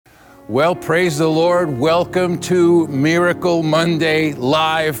Well, praise the Lord. Welcome to Miracle Monday,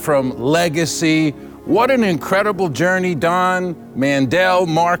 live from Legacy. What an incredible journey, Don Mandel,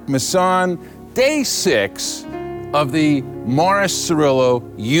 Mark Masson. Day 6 of the Morris Cerullo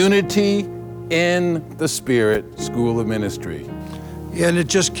Unity in the Spirit School of Ministry. Yeah, and it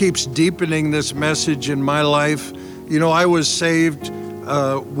just keeps deepening this message in my life. You know, I was saved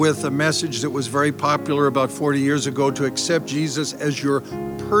with a message that was very popular about 40 years ago, to accept Jesus as your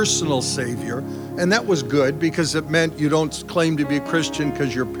personal Savior. And that was good because it meant you don't claim to be a Christian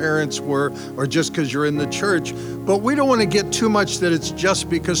because your parents were or just because you're in the church. But we don't want to get too much that it's just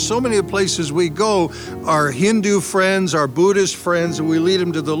because so many of the places we go, our Hindu friends, our Buddhist friends, and we lead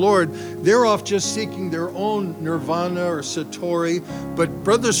them to the Lord, they're off just seeking their own nirvana or satori. But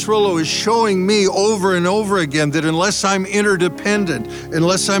Brother Cerullo is showing me over and over again that unless I'm interdependent,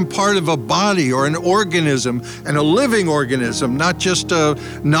 unless I'm part of a body or an organism, and a living organism, not just a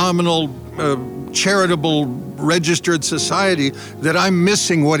nominal charitable registered society, that I'm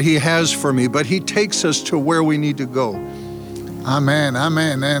missing what he has for me. But he takes us to where we need to go. Amen,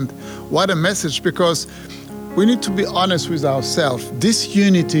 amen. And what a message, because we need to be honest with ourselves. This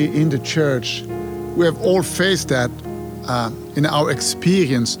unity in the church, we have all faced that in our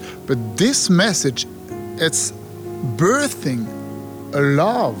experience. But this message, it's birthing a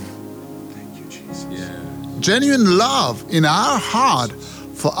love. Thank you, Jesus. Yeah. Genuine love in our heart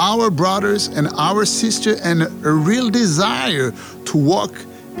for our brothers and our sisters, and a real desire to walk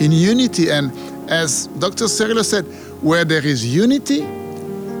in unity. And as Dr. Cerullo said, where there is unity,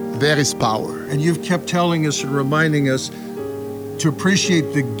 there is power. And you've kept telling us and reminding us to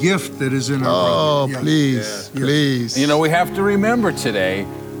appreciate the gift that is in our brother. Please, please. You know, we have to remember today,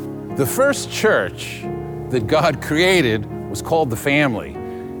 the first church that God created was called the family.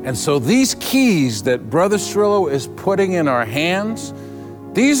 And so these keys that Brother Cerullo is putting in our hands,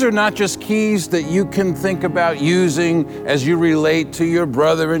 these are not just keys that you can think about using as you relate to your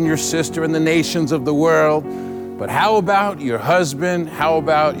brother and your sister and the nations of the world, but how about your husband? How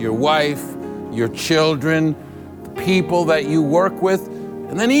about your wife, your children, the people that you work with,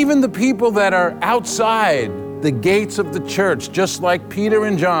 and then even the people that are outside the gates of the church, just like Peter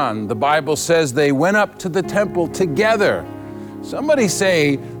and John. The Bible says they went up to the temple together. Somebody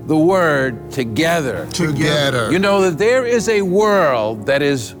say the word together. Together. You know that there is a world that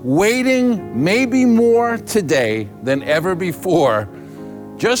is waiting maybe more today than ever before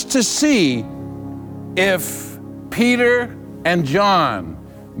just to see if Peter and John,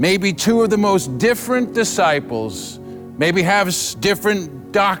 maybe two of the most different disciples, maybe have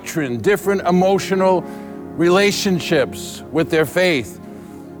different doctrine, different emotional relationships with their faith,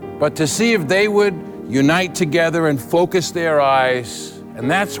 but to see if they would unite together and focus their eyes. And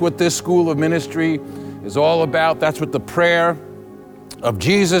that's what this school of ministry is all about. That's what the prayer of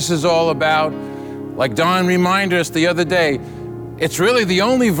Jesus is all about. Like Don reminded us the other day, it's really the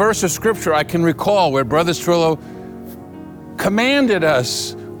only verse of scripture I can recall where Brother Cerullo commanded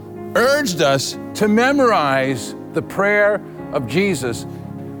us, urged us to memorize the prayer of Jesus.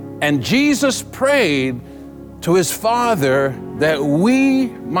 And Jesus prayed to his Father that we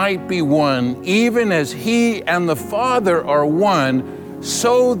might be one, even as he and the Father are one,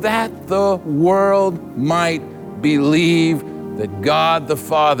 so that the world might believe that God the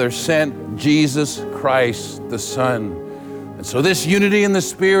Father sent Jesus Christ the Son. And so this unity in the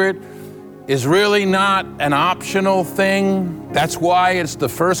Spirit is really not an optional thing. That's why it's the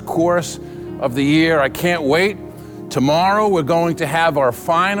first course of the year. I can't wait. Tomorrow we're going to have our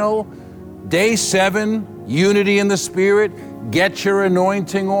final Day 7, Unity in the Spirit. Get your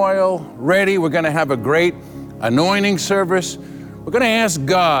anointing oil ready. We're going to have a great anointing service. We're going to ask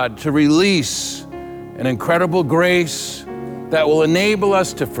God to release an incredible grace that will enable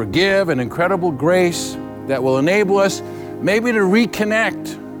us to forgive, an incredible grace that will enable us maybe to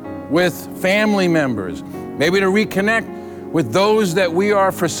reconnect with family members, maybe to reconnect with those that we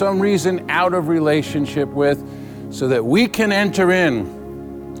are for some reason out of relationship with, so that we can enter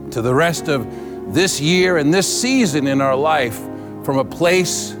in to the rest of this year and this season in our life from a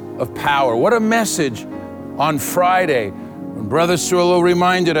place of power. What a message on Friday when Brother Cerullo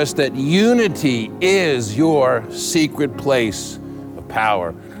reminded us that unity is your secret place of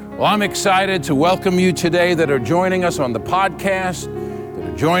power. Well, I'm excited to welcome you today that are joining us on the podcast, that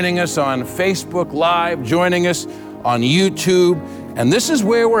are joining us on Facebook Live, joining us on YouTube. And this is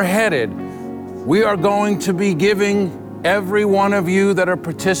where we're headed. We are going to be giving every one of you that are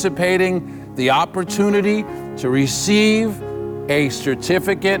participating the opportunity to receive a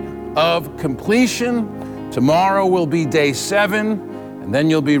certificate of completion. Tomorrow will be day 7, and then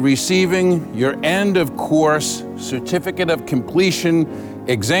you'll be receiving your end of course certificate of completion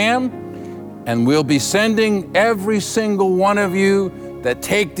exam. And we'll be sending every single one of you that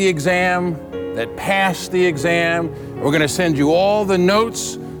take the exam, that pass the exam. We're going to send you all the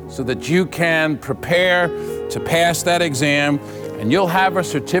notes so that you can prepare to pass that exam. And you'll have a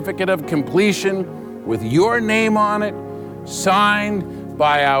certificate of completion with your name on it, signed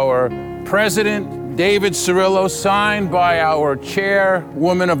by our president, David Cirillo, signed by our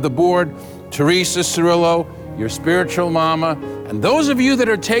chairwoman of the board, Teresa Cirillo, your spiritual mama. And those of you that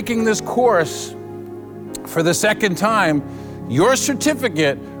are taking this course for the second time, your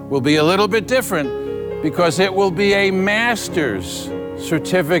certificate will be a little bit different because it will be a master's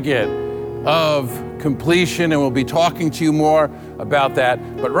certificate of completion, and we'll be talking to you more about that.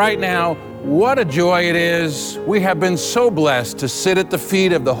 But right now, what a joy it is. We have been so blessed to sit at the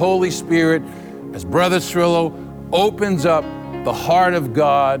feet of the Holy Spirit as Brother Cirillo opens up the heart of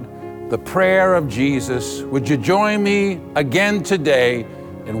God, the prayer of Jesus. Would you join me again today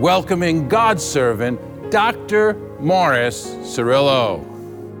in welcoming God's servant, Dr. Morris Cirillo.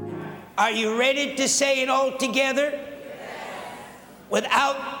 Are you ready to say it all together?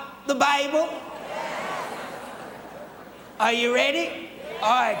 Without the Bible? Are you ready? All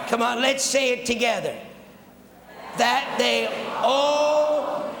right, come on, let's say it together. That they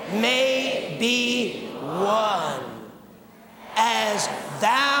all may be one, as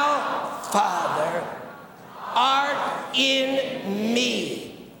thou, Father, art in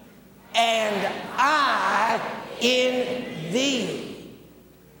me, and I in thee,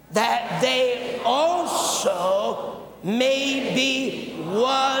 that they also may be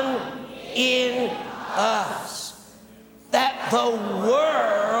one in us, that the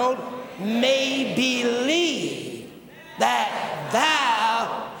world may believe that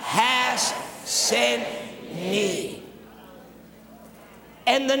thou hast sent me.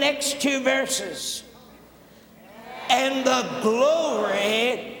 And the next two verses, and the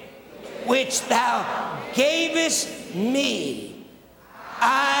glory which thou gavest me,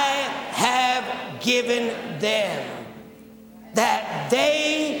 I have given them, that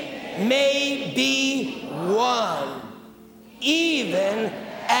they may be one, even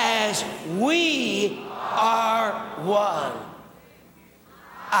as we are one.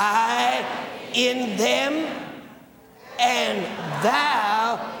 I in them, and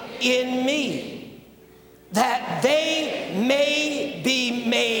thou in me, that they may be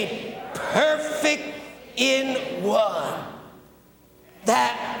made perfect in one,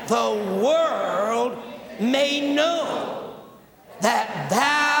 that the world may know that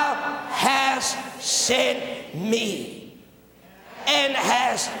thou hast sent me, and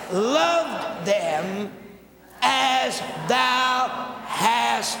hast loved them as thou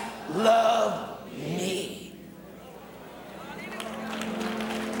hast loved me.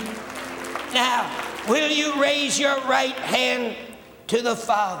 Now, will you raise your right hand to the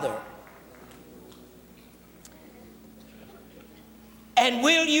Father? And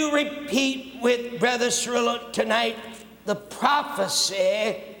will you repeat with Brother Cirillo tonight the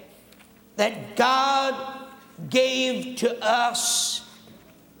prophecy that God gave to us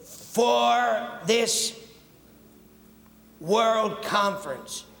for this World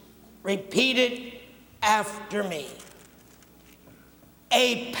Conference? Repeat it after me.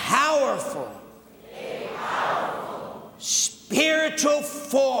 A powerful spiritual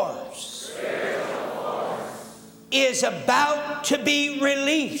force is about to be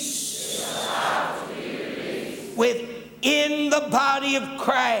released within the body of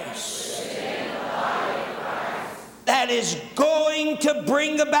Christ that is going to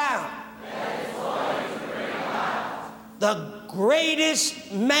bring about the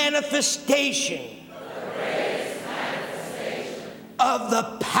greatest manifestation of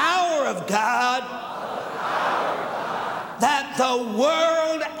the power of God that the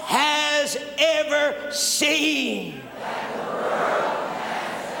world has ever seen.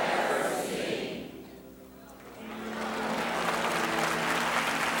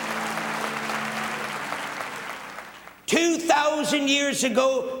 2,000 years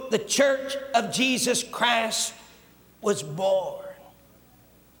ago, the Church of Jesus Christ was born.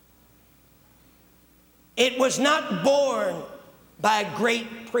 It was not born by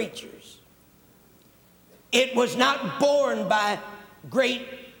great preachers. It was not born by great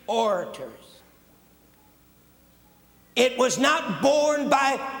orators. It was not born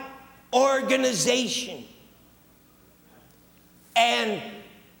by organization. And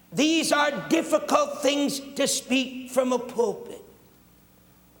these are difficult things to speak from a pulpit.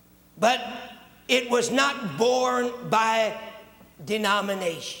 But it was not born by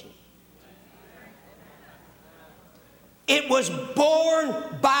denomination. It was born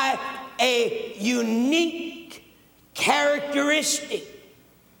by a unique characteristic.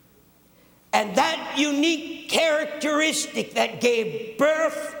 And that unique characteristic that gave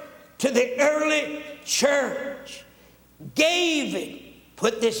birth to the early church gave it,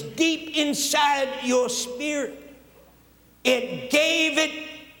 put this deep inside your spirit, it gave it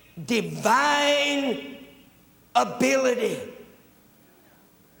divine ability.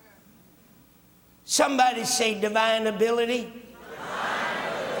 Somebody say divine ability.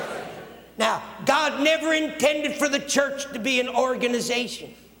 Now, God never intended for the church to be an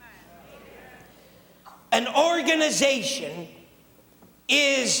organization. An organization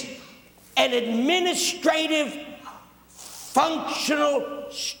is an administrative, functional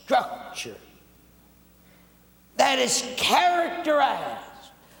structure that is characterized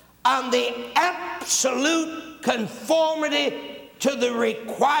on the absolute conformity to the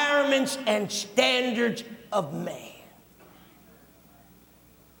requirements and standards of man.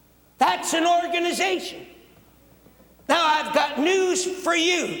 That's an organization. Now, I've got news for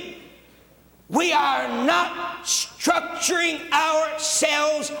you. We are not structuring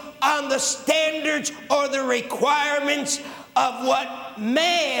ourselves on the standards or the requirements of what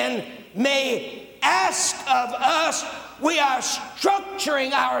man may ask of us. We are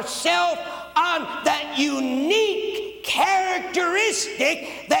structuring ourselves on that unique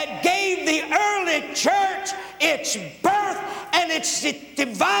characteristic that gave the early church its birth and its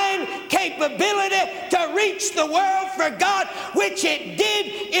divine capability to reach the world for God, which it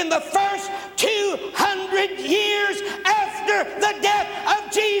did in the first 200 years after the death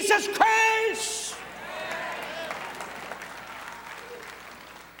of Jesus Christ.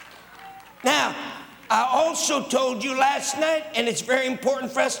 Now, I also told you last night, and it's very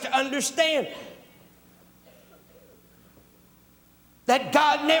important for us to understand, that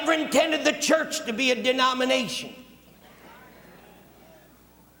God never intended the church to be a denomination.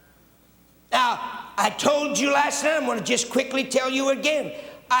 Now, I told you last night, I'm going to just quickly tell you again,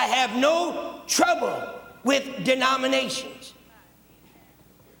 I have no trouble with denominations.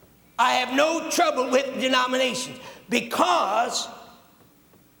 I have no trouble with denominations because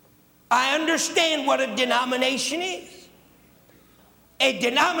I understand what a denomination is. A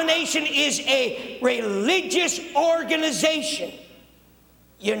denomination is a religious organization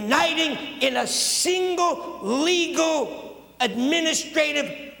uniting in a single legal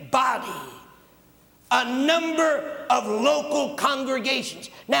administrative body a number of local congregations.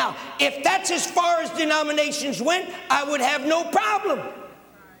 Now, if that's as far as denominations went, I would have no problem.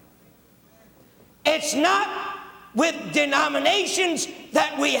 It's not with denominations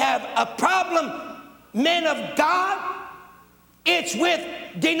that we have a problem, men of God. It's with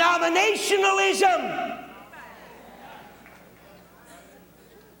denominationalism.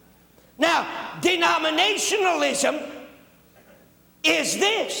 Now, denominationalism is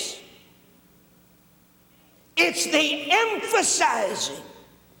this. It's the emphasizing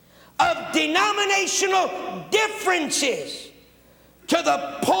of denominational differences to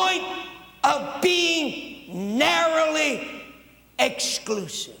the point of being narrowly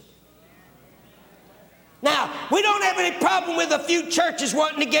exclusive. Now, we don't have any problem with a few churches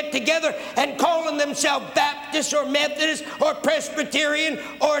wanting to get together and calling themselves Baptist or Methodist or Presbyterian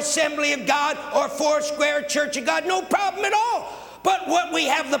or Assembly of God or Foursquare Church of God. No problem at all. But what we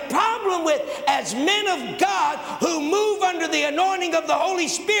have the problem with as men of God who move under the anointing of the Holy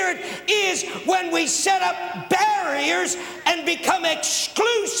Spirit is when we set up barriers and become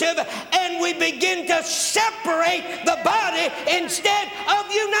exclusive and we begin to separate the body instead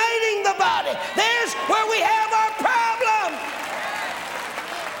of uniting the body. There's where we have our problem.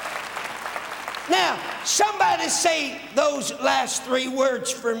 Now, somebody say those last three words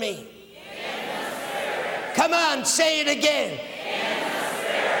for me. Come on, say it again.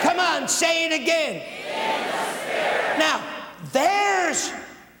 Come on, say it again. Now, there's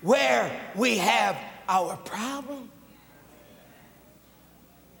where we have our problem.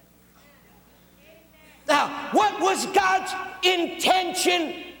 Now, what was God's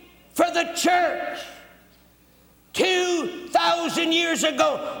intention for the church 2,000 years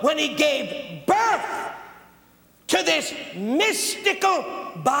ago when He gave birth to this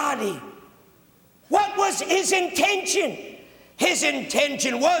mystical body? What was His intention? His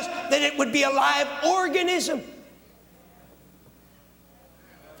intention was that it would be a live organism.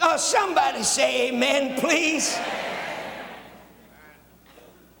 Oh, somebody say amen, please.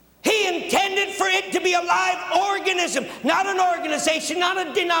 He intended for it to be a live organism, not an organization, not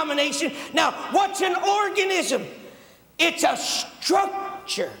a denomination. Now, what's an organism? It's a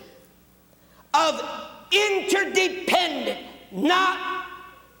structure of interdependent, not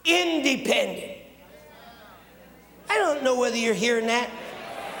independent. I don't know whether you're hearing that.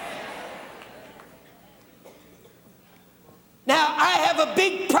 Now, I have a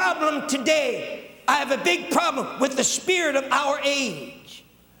big problem today. I have a big problem with the spirit of our age.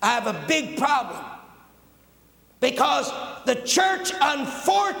 I have a big problem. Because the church,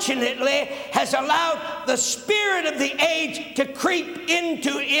 unfortunately, has allowed the spirit of the age to creep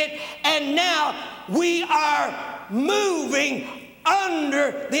into it, and now we are moving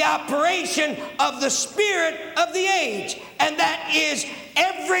under the operation of the spirit of the age. And that is,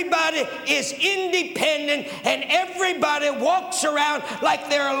 everybody is independent and everybody walks around like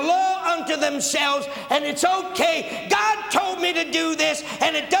they're a law unto themselves, and it's okay. God told me to do this,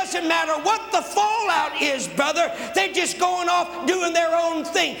 and it doesn't matter what the fallout is, brother. They're just going off doing their own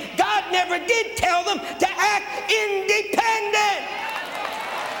thing. God never did tell them to act independent.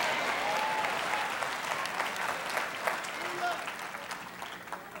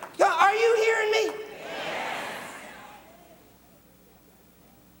 Are you hearing me?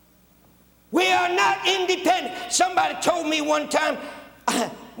 We are not independent. Somebody told me one time,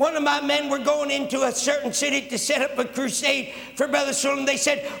 one of my men were going into a certain city to set up a crusade for Brother Sulla. They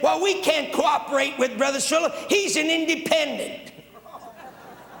said, well, we can't cooperate with Brother Sulla. He's an independent.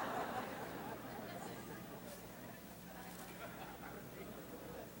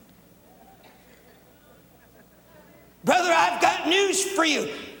 Brother, I've got news for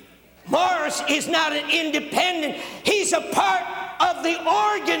you. Morris is not an independent. He's a part of the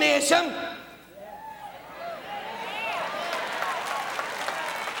organism.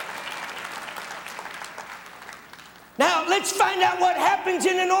 Now, let's find out what happens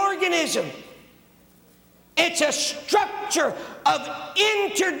in an organism. It's a structure of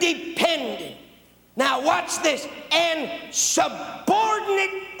interdependent. Now, watch this. And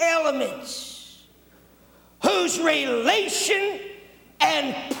subordinate elements whose relation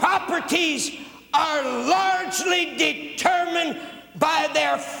and properties are largely determined by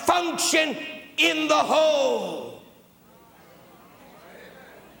their function in the whole.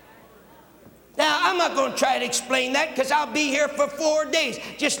 Now, I'm not going to try to explain that because I'll be here for 4 days.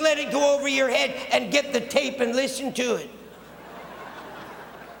 Just let it go over your head and get the tape and listen to it.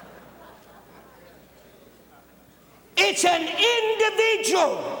 It's an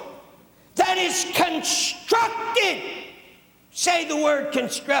individual that is constructed. Say the word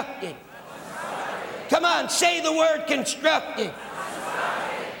constructed. Come on, say the word constructed.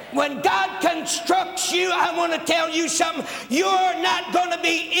 When God constructs you, I want to tell you something. You're not going to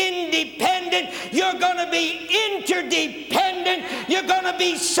be independent. You're going to be interdependent. You're going to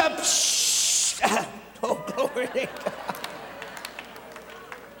be oh, glory to God.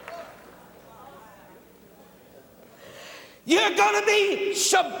 You're going to be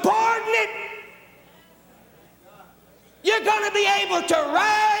subordinate. You're going to be able to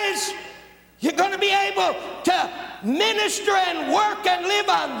rise. You're going to be able to minister and work and live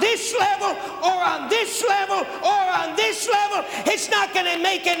on this level or on this level or on this level. It's not going to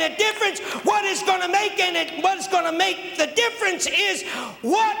make any difference. What is going to make the difference is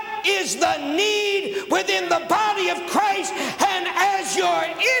what is the need within the body of Christ. And as you're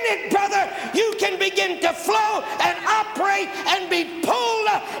in it, brother, you can begin to flow and operate and be pulled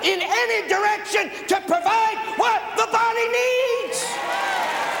in any direction to provide what the body needs.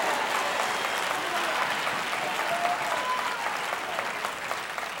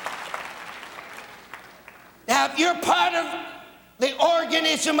 Now, if you're part of the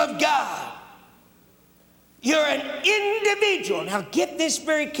organism of God, you're an individual. Now, get this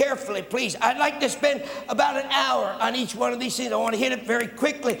very carefully, please. I'd like to spend about an hour on each one of these things. I want to hit it very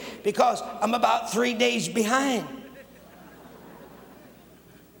quickly because I'm about 3 days behind.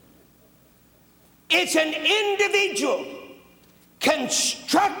 It's an individual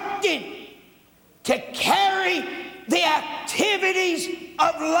constructed to carry the activities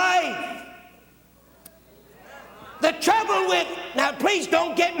of life. The trouble with, now please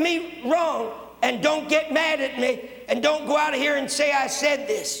don't get me wrong and don't get mad at me and don't go out of here and say I said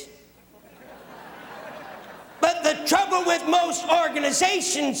this. But the trouble with most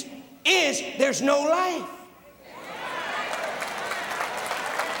organizations is there's no life.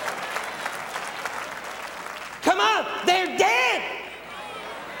 Come on, they're dead.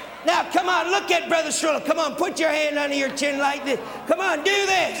 Now come on, look at Brother Sulla. Come on, put your hand under your chin like this. Come on, do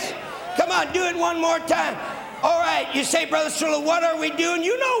this. Come on, do it one more time. All right, you say, Brother Sulla, what are we doing?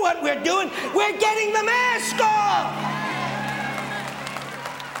 You know what we're doing. We're getting the mask off.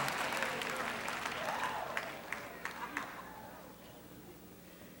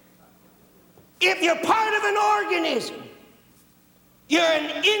 If you're part of an organism, you're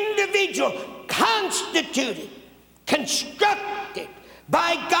an individual constituted, constructed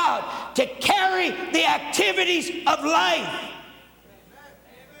by God to carry the activities of life.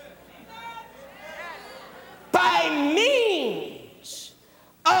 By means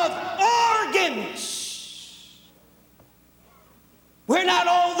of organs. We're not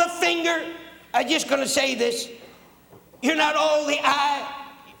all the finger. I'm just going to say this. You're not all the eye.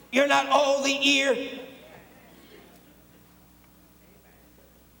 You're not all the ear.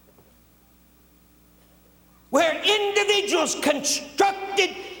 We're individuals constructed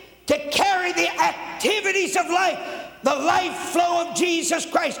to carry the activities of life, the life flow of Jesus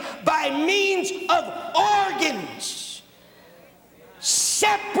Christ, by means of organs,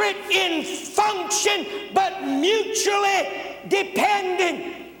 separate in function but mutually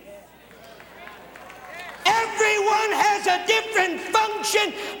dependent. Everyone has a different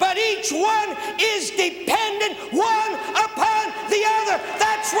function, but each one is dependent one upon the other.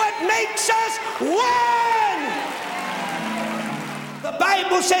 That's what makes us one. The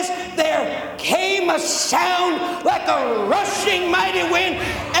Bible says there came a sound like a rushing mighty wind,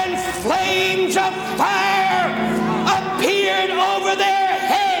 and flames of fire appeared over their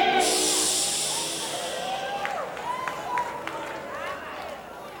heads.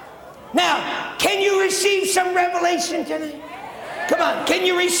 Now, can you receive some revelation tonight? Come on, can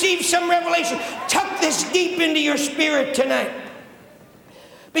you receive some revelation? Tuck this deep into your spirit tonight.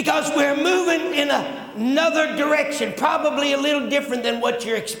 Because we're moving in another direction, probably a little different than what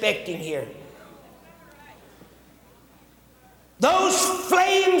you're expecting here. Those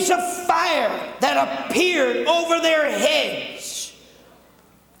flames of fire that appeared over their heads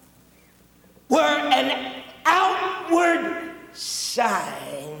were an outward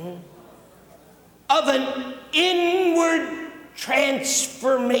sign of an inward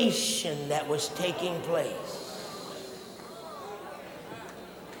transformation that was taking place.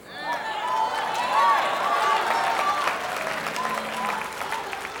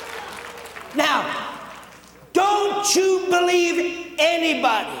 Now, don't you believe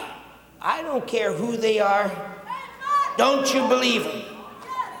anybody. I don't care who they are. Don't you believe them.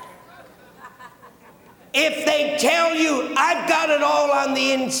 If they tell you, I've got it all on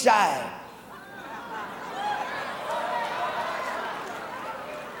the inside.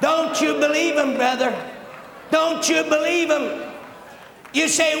 Don't you believe them, brother. Don't you believe them. You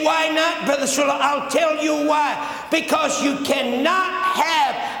say, why not, Brother Sula? I'll tell you why. Because you cannot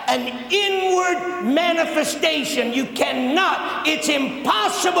have an inward manifestation. You cannot. It's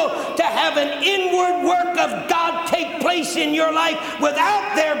impossible to have an inward work of God take place in your life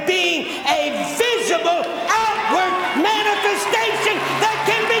without there being a visible outward manifestation that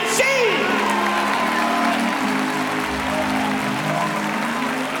can be seen.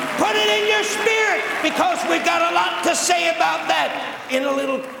 Put it in your spirit, because we've got a lot to say about that in a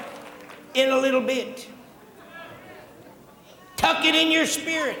little bit. Tuck it in your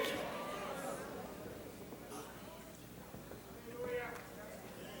spirit.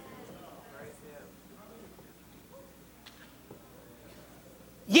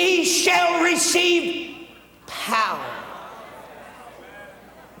 Ye shall receive power.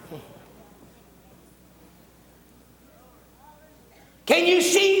 Can you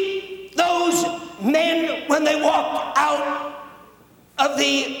see those men when they walked out of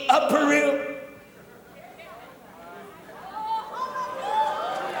the upper room?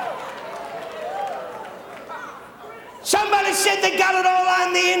 Somebody said they got it all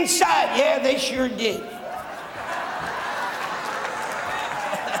on the inside. Yeah, they sure did.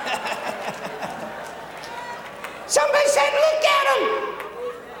 Somebody said, look at them.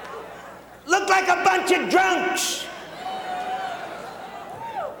 Look like a bunch of drunks.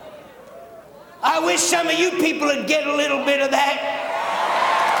 I wish some of you people would get a little bit of that.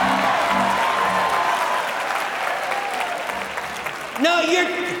 No,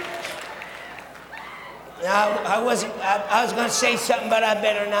 I was going to say something, but I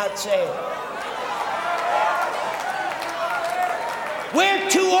better not say it. We're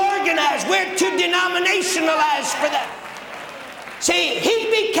too organized. We're too denominationalized for that. See, he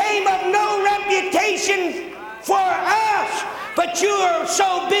became of no reputation for us. But you are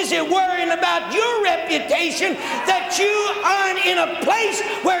so busy worrying about your reputation that you aren't in a place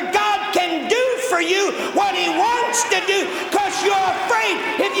where God can do for you what he wants to do, because you're afraid.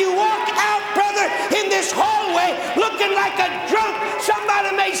 If you walk out, brother, in this hallway looking like a drunk,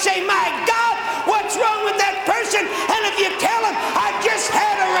 somebody may say, my God, what's wrong with that person? And if you tell them, I just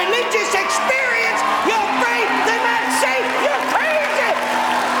had a religious experience, you're afraid they might say you're crazy.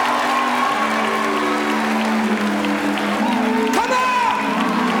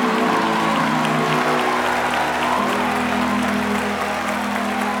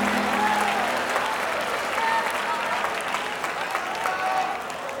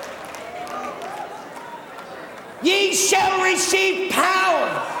 Ye shall receive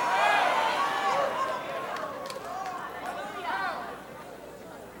power.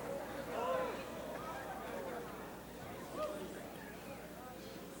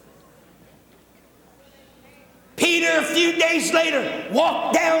 few days later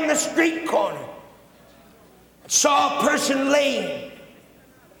walked down the street corner, saw a person laying.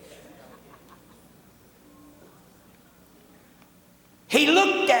 He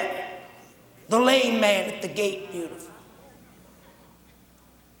looked at the lame man at the gate, beautiful.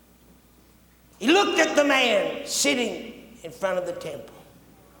 He looked at the man sitting in front of the temple.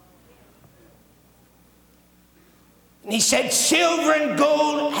 And he said, silver and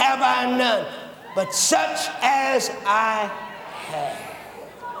gold have I none, but such as I have.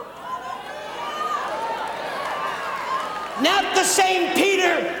 Not the same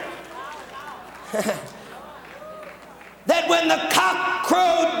Peter that when the cock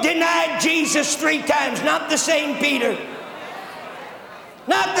crowed denied Jesus 3 times. Not the same Peter.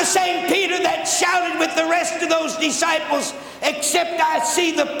 Not the same Peter that shouted with the rest of those disciples, except I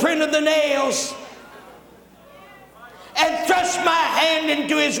see the print of the nails and thrust my hand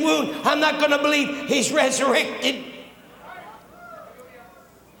into his wound, I'm not going to believe he's resurrected.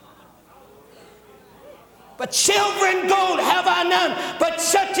 But silver and gold have I none, but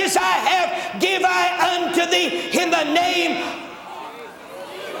such as I have give I unto thee in the name.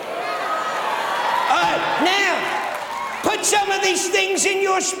 All right, now, put some of these things in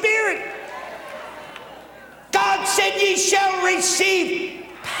your spirit. God said ye shall receive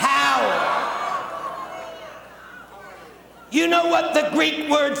power. You know what the Greek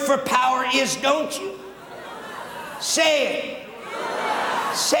word for power is, don't you? Say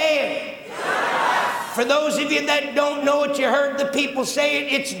it. Say it. For those of you that don't know it, you heard the people say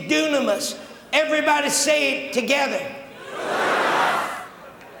it, it's dunamis. Everybody say it together.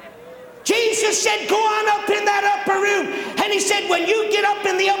 Jesus said, go on up in that upper room. And he said, when you get up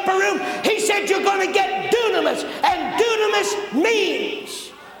in the upper room, he said, you're going to get dunamis. And dunamis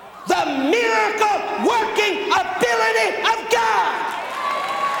means the miracle working ability of God.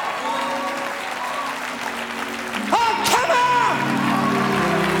 Oh, come on!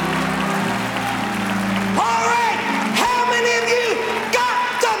 All right, how many of you got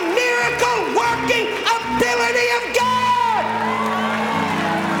the miracle working ability of God?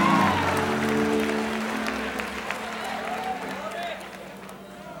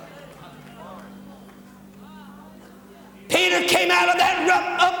 Peter came out of that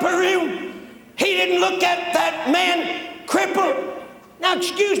upper room. He didn't look at that man crippled. Now,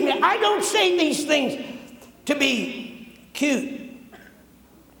 excuse me, I don't say these things to be cute.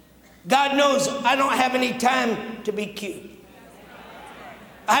 God knows I don't have any time to be cute.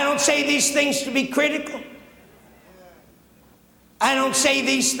 I don't say these things to be critical. I don't say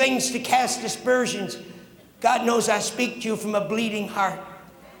these things to cast aspersions. God knows I speak to you from a bleeding heart.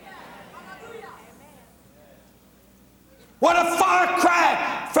 What a far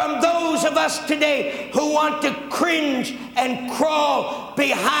cry from those of us today who want to cringe and crawl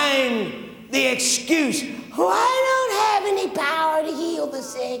behind the excuse, oh, I don't have any power to heal the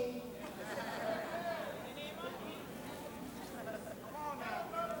sick.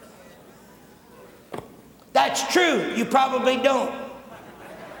 That's true. You probably don't.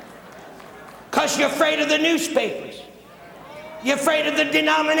 Because you're afraid of the newspapers. You're afraid of the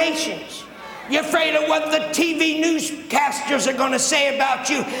denominations. You're afraid of what the TV newscasters are going to say about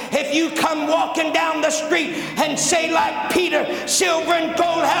you. If you come walking down the street and say like Peter, silver and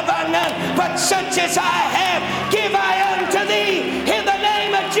gold have I none, but such as I have give I unto thee in the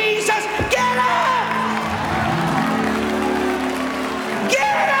name of Jesus. Get up!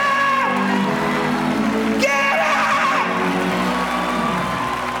 Get up! Get up!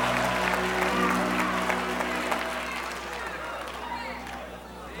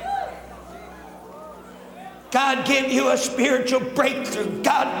 God give you a spiritual breakthrough.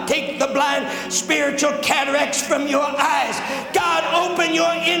 God take the blind spiritual cataracts from your eyes. God open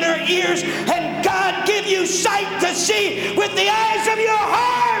your inner ears, and God give you sight to see with the eyes of your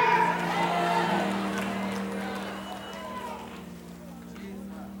heart.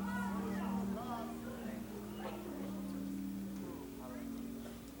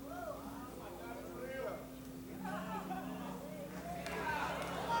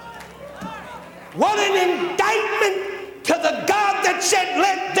 What an indictment to the God that said,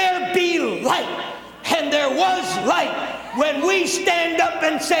 let there be light. And there was light. When we stand up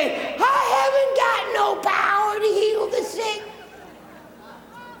and say, I haven't got no power to heal the sick.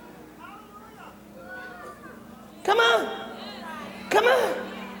 Come on. Come on.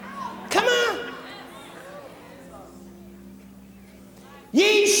 Come on.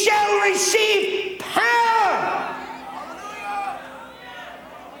 Ye shall receive power.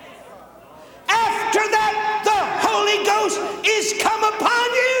 After that, the Holy Ghost is come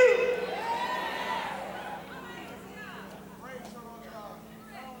upon you.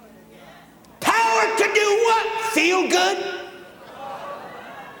 Power to do what? Feel feel good?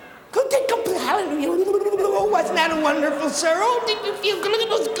 Hallelujah. Oh, wasn't that a wonderful, sir? Oh, did you feel good? Look at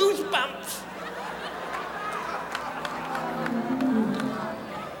those goosebumps.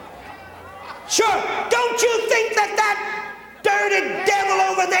 Sure, don't you think that dirty devil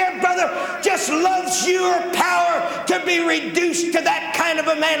over there, brother, just loves your power to be reduced to that kind of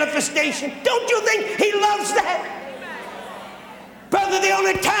a manifestation? Don't you think he loves that? Brother, the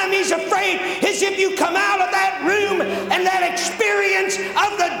only time he's afraid is if you come out of that room and that experience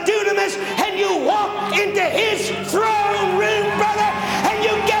of the dunamis and you walk into his throne room, brother, and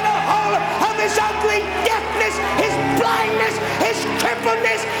you get a hold of his ugly deafness, his blindness, his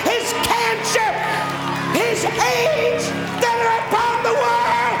crippledness, his cancer, his AIDS that are upon the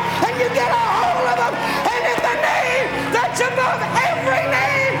world, and you get a hold of them, and in the name that's above every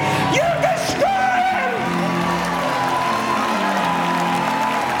name, you destroy him.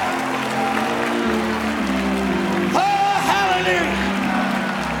 Oh, hallelujah.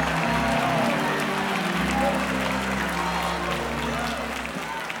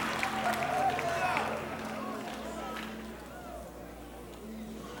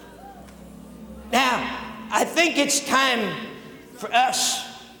 Now, I think it's time for us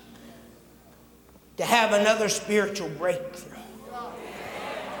to have another spiritual breakthrough.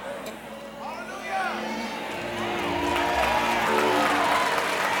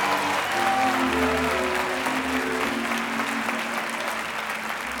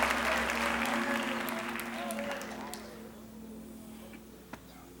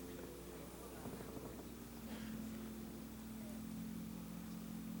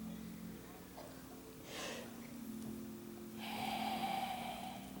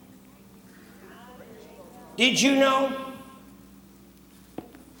 Did you know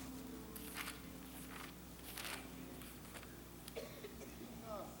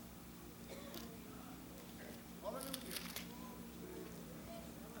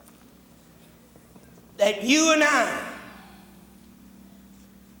that you and I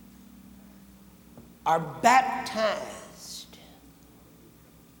are baptized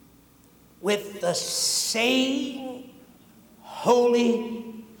with the same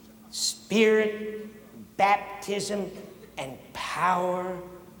Holy Spirit baptism and power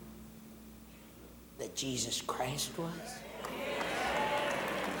that Jesus Christ was?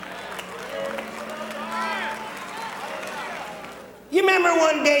 You remember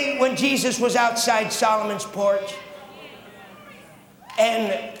one day when Jesus was outside Solomon's porch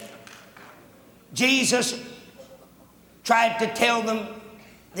and Jesus tried to tell them,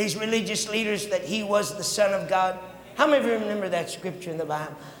 these religious leaders, that he was the Son of God? How many of you remember that scripture in the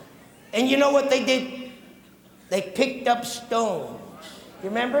Bible? And you know what they did? They picked up stones. You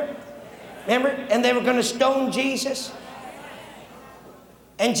remember? Remember? And they were going to stone Jesus.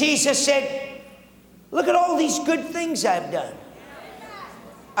 And Jesus said, look at all these good things I've done.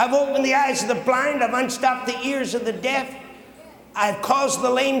 I've opened the eyes of the blind. I've unstopped the ears of the deaf. I've caused the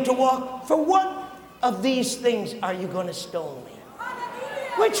lame to walk. For what of these things are you going to stone me?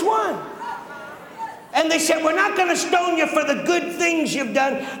 Which one? And they said, we're not going to stone you for the good things you've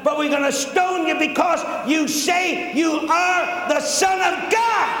done, but we're going to stone you because you say you are the Son of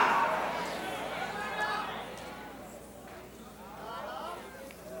God.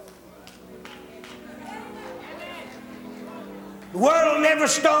 The world will never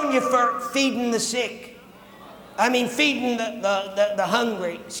stone you for feeding the sick. Feeding the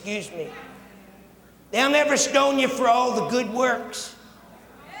hungry, excuse me. They'll never stone you for all the good works.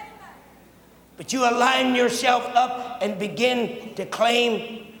 But you align yourself up and begin to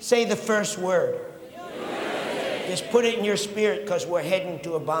claim, say the first word. Just put it in your spirit, because we're heading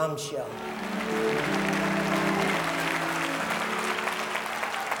to a bombshell.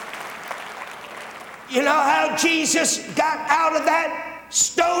 You know how Jesus got out of that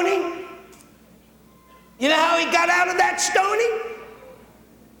stoning? You know how he got out of that stoning?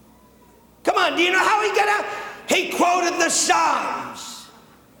 Come on, do you know how he got out? He quoted the Psalms.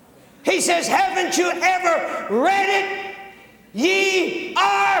 He says, haven't you ever read it? Ye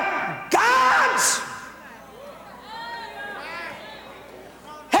are gods.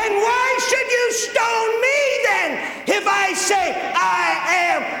 And why should you stone me then if I say I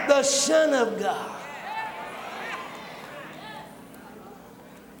am the Son of God?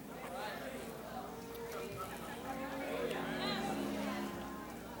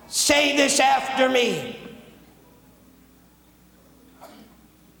 Say this after me.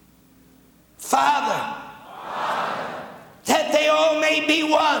 Father, that they all may be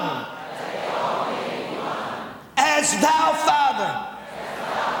one, as thou, Father,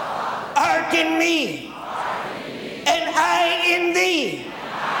 art in me, and I in thee,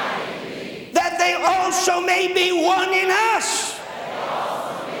 that they all also may be one in us,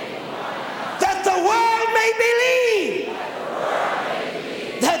 that the world may believe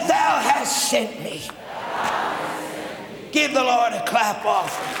that thou hast sent me. Give the Lord a clap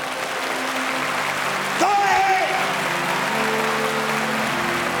offering. Go ahead.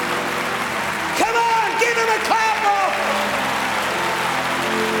 Come on, give him a clap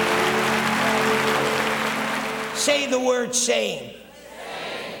offering. Say the word same.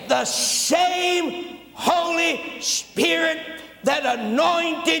 The same Holy Spirit that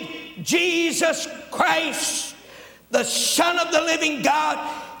anointed Jesus Christ, the Son of the living God,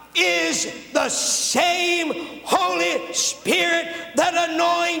 is the same Holy Spirit that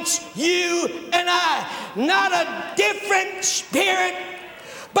anoints you and I. Not a different spirit,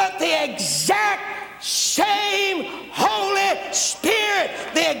 but the exact same Holy Spirit.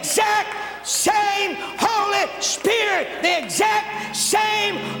 The exact same Holy Spirit. The exact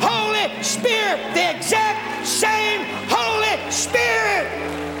same Holy Spirit. The exact same Holy Spirit.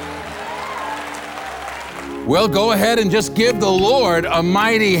 Well, go ahead and just give the Lord a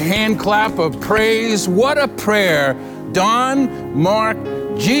mighty hand clap of praise. What a prayer. Don, Mark,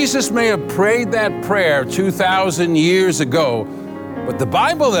 Jesus may have prayed that prayer 2,000 years ago, but the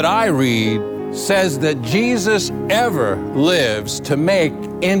Bible that I read says that Jesus ever lives to make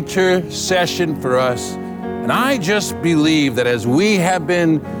intercession for us. And I just believe that as we have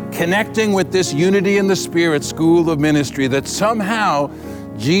been connecting with this Unity in the Spirit School of Ministry, that somehow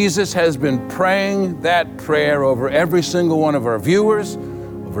Jesus has been praying that prayer over every single one of our viewers,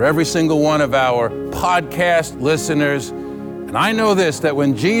 over every single one of our podcast listeners. And I know this, that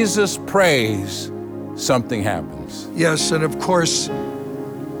when Jesus prays, something happens. Yes, and of course,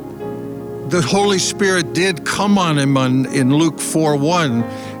 the Holy Spirit did come on him in Luke 4:1,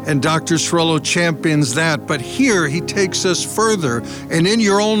 and Dr. Cirillo champions that. But here he takes us further, and in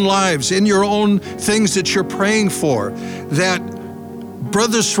your own lives, in your own things that you're praying for, that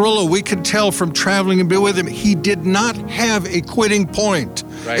Brother Cirillo, we could tell from traveling and being with him, he did not have a quitting point.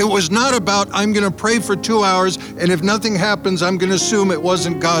 Right. It was not about, I'm going to pray for 2 hours, and if nothing happens, I'm going to assume it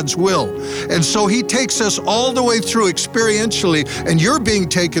wasn't God's will. And so he takes us all the way through experientially, and you're being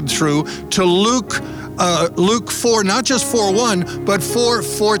taken through to Luke 4, not just 4:1, but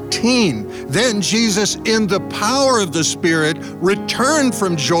 4:14. Then Jesus, in the power of the Spirit, returned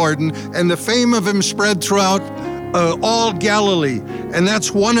from Jordan, and the fame of him spread throughout all Galilee. And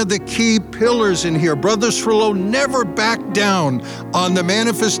that's one of the key pillars in here. Brother Cirillo never backed down on the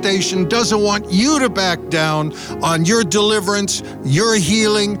manifestation, doesn't want you to back down on your deliverance, your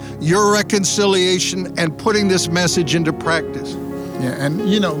healing, your reconciliation, and putting this message into practice. Yeah, and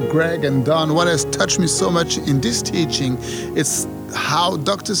you know, Greg and Don, what has touched me so much in this teaching is how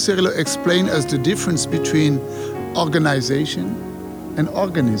Dr. Cirillo explained us the difference between organization and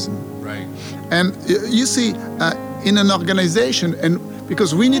organism. Right. And you see, in an organization, and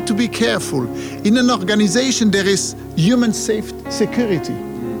because we need to be careful, in an organization there is human security.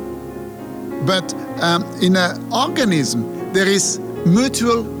 But in an organism, there is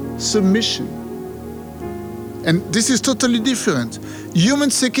mutual submission. And this is totally different. Human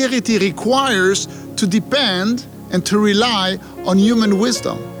security requires to depend and to rely on human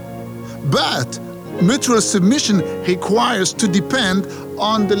wisdom. But mutual submission requires to depend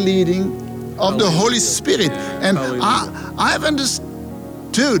on the leading of the Holy Spirit. And I've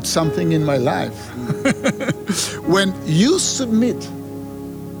understood something in my life. When you submit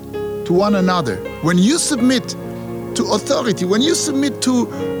to one another, when you submit to authority, when you submit to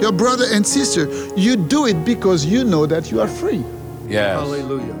your brother and sister, you do it because you know that you are free. Yes.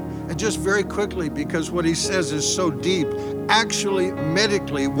 Hallelujah. And just very quickly, because what he says is so deep, actually,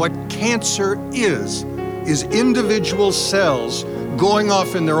 medically, what cancer is individual cells going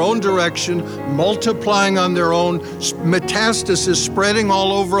off in their own direction, multiplying on their own, metastasis spreading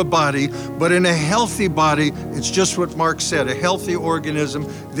all over a body. But in a healthy body, it's just what Mark said, a healthy organism,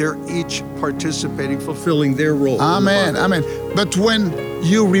 they're each participating, fulfilling their role. Amen, amen. But when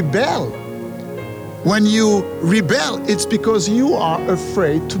you rebel, it's because you are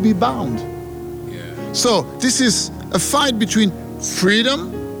afraid to be bound. Yeah. So this is a fight between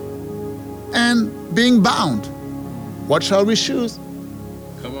freedom and being bound. What shall we choose?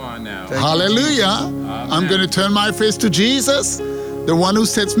 Come on now. Hallelujah. I'm going to turn my face to Jesus, the one who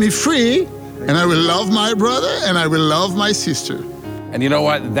sets me free, and I will love my brother and I will love my sister. And you know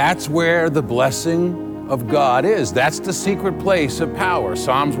what? That's where the blessing of God is. That's the secret place of power.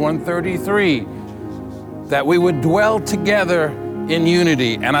 Psalms 133, that we would dwell together in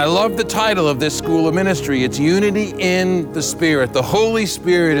unity. And I love the title of this school of ministry. It's Unity in the Spirit. The Holy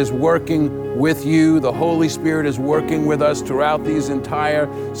Spirit is working with you. The Holy Spirit is working with us throughout these entire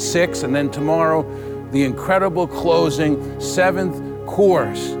 6. And then tomorrow, the incredible closing 7th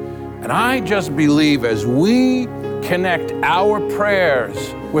course. And I just believe as we connect our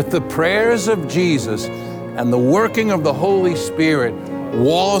prayers with the prayers of Jesus and the working of the Holy Spirit,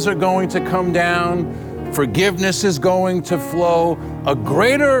 walls are going to come down, forgiveness is going to flow, a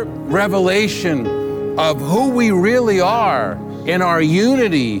greater revelation of who we really are in our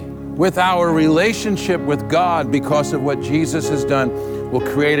unity with our relationship with God because of what Jesus has done will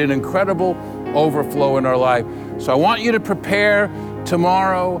create an incredible overflow in our life. So I want you to prepare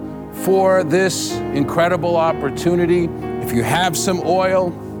tomorrow for this incredible opportunity. If you have some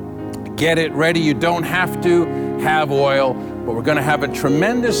oil, get it ready. You don't have to have oil, but we're going to have a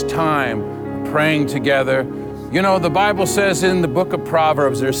tremendous time praying together. You know, the Bible says in the book of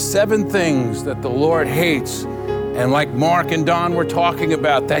Proverbs, there's 7 things that the Lord hates. And like Mark and Don were talking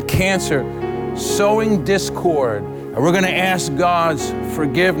about, that cancer, sowing discord. And we're going to ask God's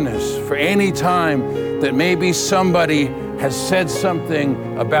forgiveness for any time that maybe somebody has said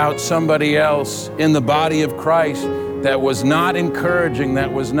something about somebody else in the body of Christ that was not encouraging,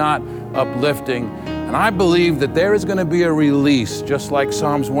 that was not uplifting. And I believe that there is going to be a release, just like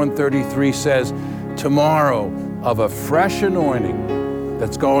Psalms 133 says, tomorrow, of a fresh anointing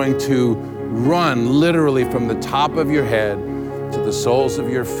that's going to run literally from the top of your head to the soles of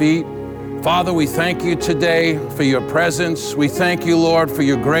your feet. Father, we thank you today for your presence. We thank you, Lord, for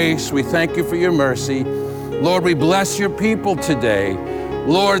your grace. We thank you for your mercy. Lord, we bless your people today.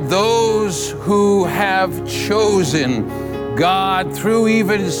 Lord, those who have chosen, God, through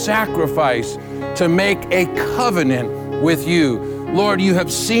even sacrifice, to make a covenant with you. Lord, you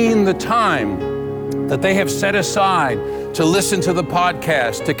have seen the time that they have set aside to listen to the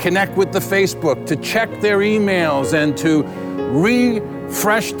podcast, to connect with the Facebook, to check their emails, and to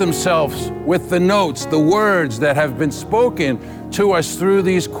refresh themselves with the notes, the words that have been spoken to us through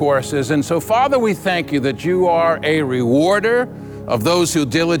these courses. And so, Father, we thank you that you are a rewarder of those who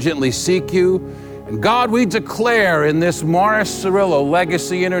diligently seek you. And God, we declare in this Morris Cerullo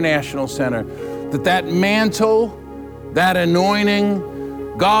Legacy International Center that mantle, that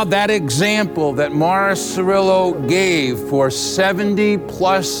anointing, God, that example that Morris Cerullo gave for 70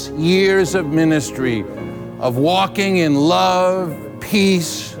 plus years of ministry, of walking in love,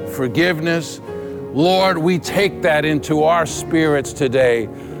 peace, forgiveness, Lord, we take that into our spirits today.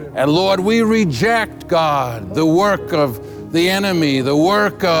 And Lord, we reject, God, the work of the enemy, the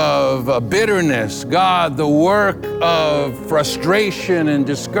work of bitterness, God, the work of frustration and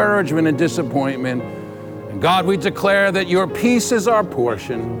discouragement and disappointment. And God, we declare that your peace is our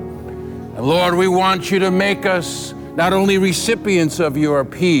portion. And Lord, we want you to make us not only recipients of your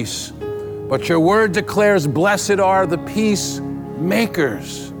peace, but your word declares, blessed are the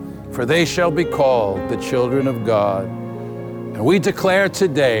peacemakers, for they shall be called the children of God. And we declare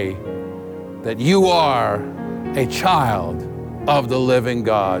today that you are a child of the living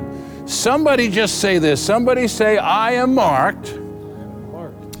God. Somebody just say this. Somebody say, I am marked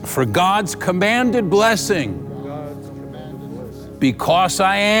for God's commanded blessing because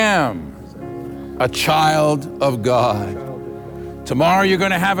I am a child of God. Tomorrow you're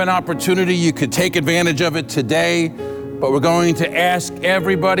going to have an opportunity. You could take advantage of it today, but we're going to ask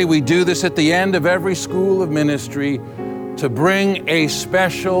everybody, we do this at the end of every school of ministry, to bring a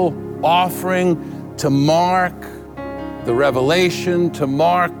special offering to mark the revelation, to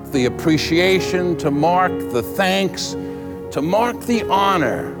mark the appreciation, to mark the thanks, to mark the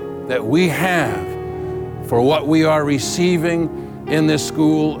honor that we have for what we are receiving in this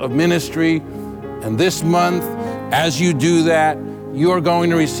school of ministry. And this month, as you do that, you're going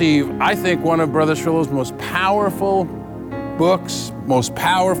to receive, I think, one of Brother Cerullo's most powerful books, most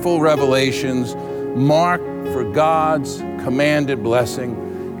powerful revelations, marked for God's commanded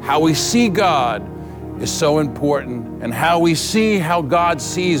blessing. How we see God is so important, and how we see how God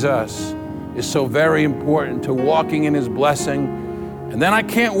sees us is so very important to walking in his blessing. And then I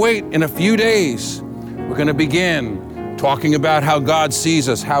can't wait, in a few days, we're going to begin talking about how God sees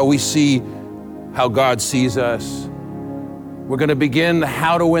us, how we see how God sees us. We're going to begin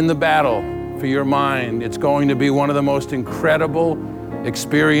How to Win the Battle for your mind. It's going to be one of the most incredible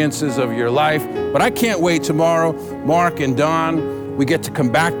experiences of your life. But I can't wait tomorrow. Mark and Don, we get to come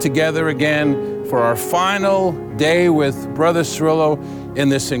back together again for our final day with Brother Cerullo in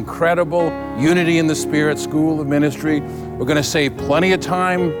this incredible Unity in the Spirit School of Ministry. We're going to save plenty of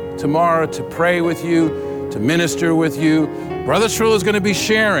time tomorrow to pray with you, to minister with you. Brother Cerullo is going to be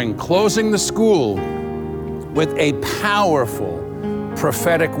sharing, closing the school with a powerful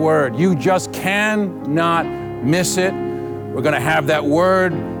prophetic word. You just cannot miss it. We're going to have that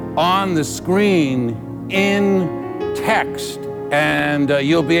word on the screen in text and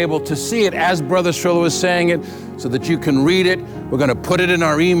you'll be able to see it as Brother Strillo was saying it, so that you can read it. We're going to put it in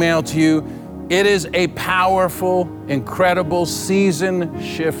our email to you. It is a powerful, incredible,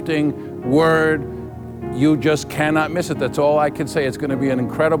 season-shifting word. You just cannot miss it. That's all I can say. It's going to be an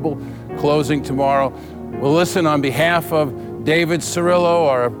incredible closing tomorrow. We'll listen on behalf of David Cirillo,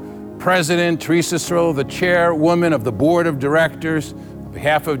 our president, Teresa Cirillo, the chairwoman of the board of directors, on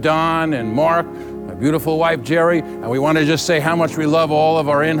behalf of Don and Mark, my beautiful wife, Jerry, and we want to just say how much we love all of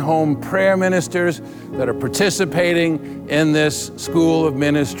our in-home prayer ministers that are participating in this school of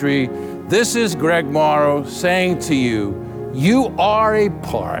ministry. This is Greg Morrow saying to you, you are a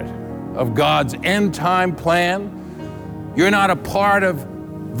part of God's end-time plan. You're not a part of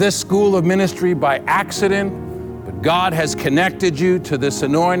this school of ministry by accident, but God has connected you to this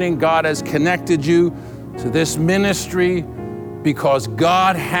anointing. God has connected you to this ministry because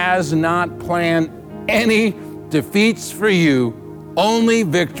God has not planned any defeats for you, only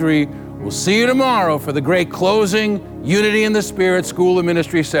victory. We'll see you tomorrow for the great closing Unity in the Spirit School of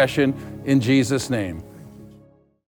Ministry session in Jesus' name.